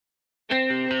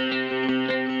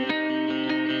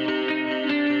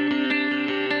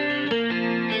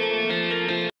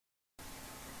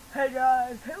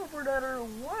guys, Firework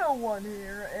 101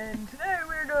 here, and today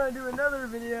we're going to do another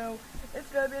video. It's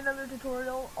going to be another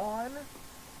tutorial on,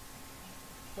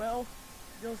 well,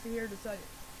 you'll see here in a second.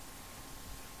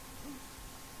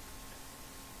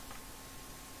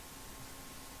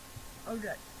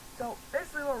 Okay, so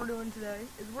basically what we're doing today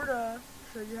is we're going to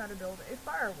show you how to build a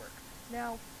firework.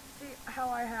 Now, see how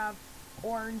I have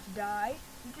orange dye?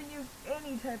 You can use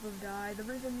any type of dye. The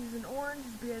reason I'm using orange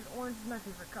is because orange is my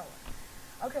favorite color.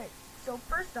 Okay, so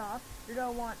first off, you're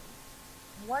going to want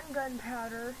one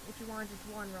gunpowder, if you want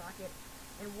just one rocket,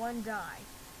 and one dye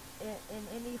in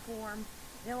any form.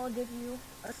 Then we'll give you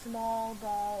a small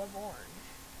ball of orange.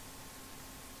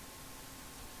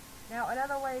 Now,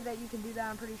 another way that you can do that,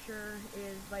 I'm pretty sure,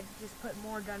 is like just put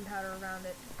more gunpowder around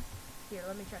it. Here,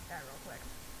 let me check that real quick.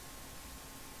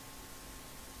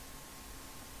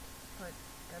 Put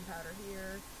gunpowder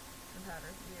here,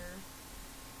 gunpowder here.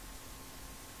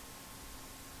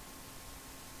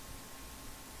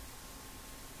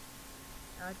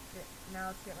 Now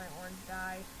let's get my orange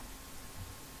dye.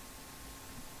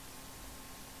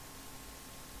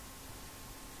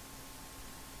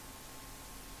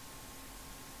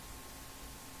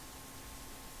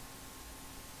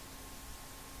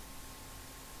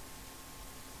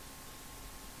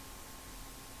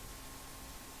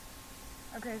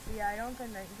 Okay, so yeah, I don't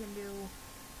think that you can do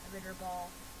a bigger ball.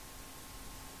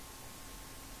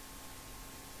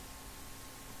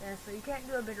 Yeah, so you can't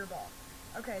do a bigger ball.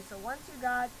 Okay, so once you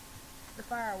got the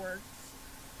firework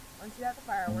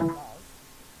balls.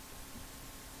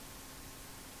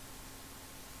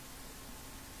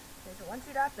 Okay, so once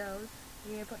you got those,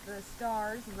 you need to put the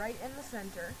stars right in the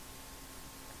center.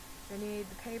 Then you need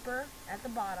the paper at the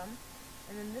bottom,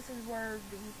 and then this is where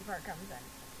the easy part comes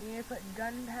in. You need to put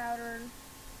gunpowder,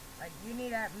 like you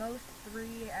need at most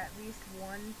 3, at least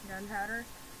 1 gunpowder,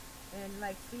 and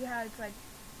like see how it's like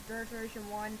duration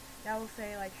 1, that will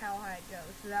say like how high it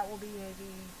goes. So that will be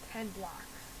maybe 10 blocks.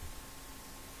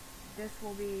 This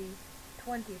will be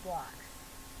 20 blocks.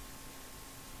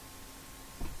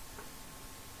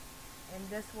 And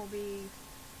this will be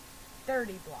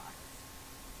 30 blocks.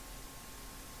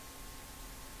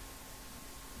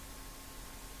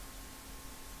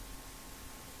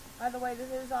 By the way,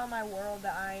 this is on my world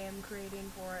that I am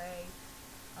creating for a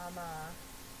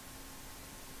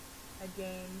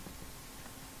game,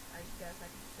 I guess I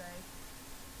could say.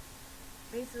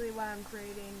 Basically what I'm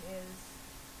creating is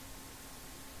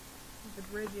the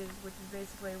bridges, which is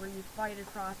basically where you fight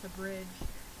across a bridge,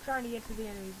 trying to get to the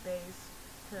enemy's base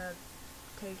to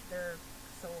take their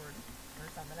sword or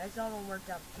something. I still haven't worked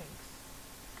out the kinks.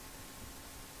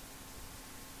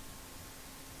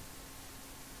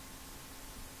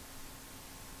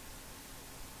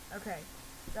 Okay,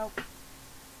 so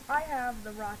I have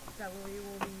the rockets that we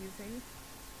will be using.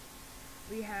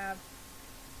 We have,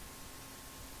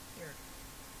 here,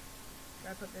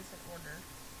 gotta put this in order.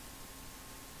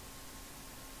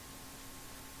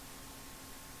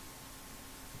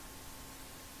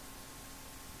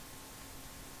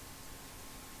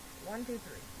 One, two,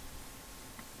 three.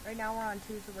 Right now we're on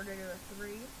 2, so we're gonna do a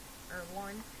 3, or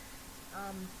 1.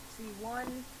 See,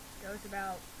 1 goes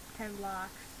about 10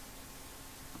 blocks.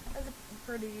 That's a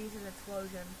pretty decent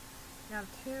explosion. Now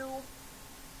 2,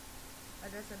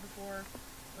 like I said before,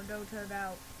 will go to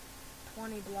about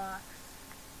 20 blocks.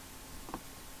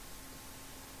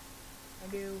 I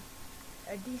do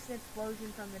a decent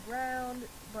explosion from the ground,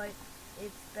 but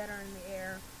it's better in the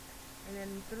air. And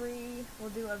then 3 will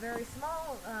do a very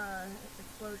small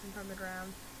explosion from the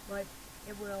ground, but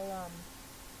it will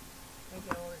make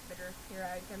it a little bit bigger. Here,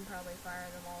 I can probably fire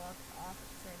them all off at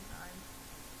the same time.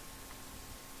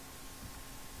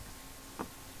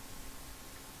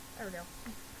 There we go.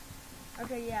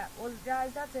 Okay, yeah. Well,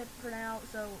 guys, that's it for now.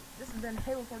 So, this has been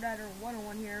Firework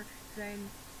 101 here, saying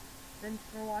thanks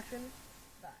for watching.